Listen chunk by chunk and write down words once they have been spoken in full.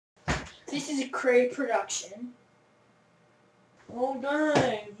This is a Crey production.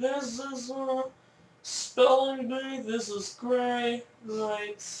 Okay, this is Spelling Bee. This is Crey.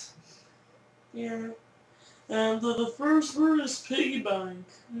 Right here. And the first word is piggy bank.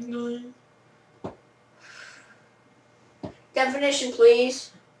 Okay. Definition,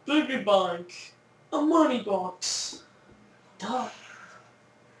 please. Piggy bank. A money box. Duh.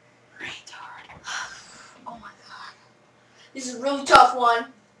 Retard. Oh my god. This is a really tough one.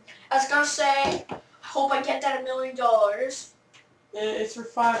 I was gonna say, I hope I get that $1 million. It's for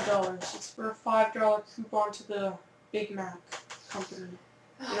 $5. It's for a $5 coupon to the Big Mac company.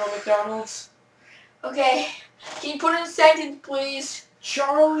 You know McDonald's? Okay. Can you put in a sentence, please?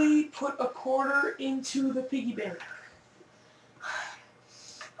 Charlie put a quarter into the piggy bank.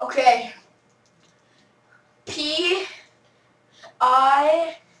 Okay. P-I-G-G-Y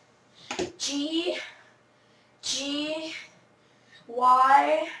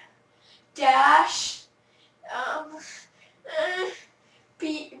dash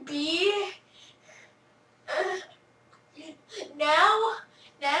B now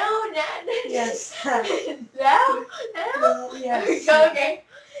Yes. now Yes. okay.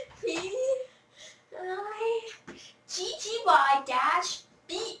 P-I-G-G-Y dash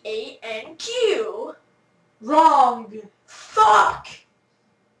B-A-N-Q. Wrong. Fuck!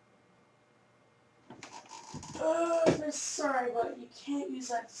 I'm sorry, but you can't use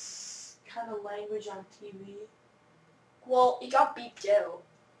that kind of language on TV. Well, it got beeped out.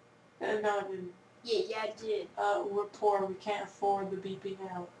 No, I didn't. Yeah, it did. We're poor. We can't afford the beeping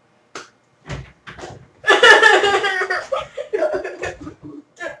out.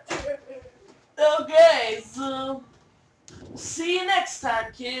 Okay, so see you next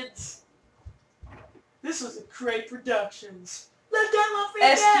time, kids. This was a Crey Productions. Let that little freak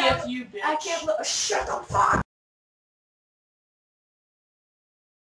out. STFU, bitch. I can't look. Shut the fuck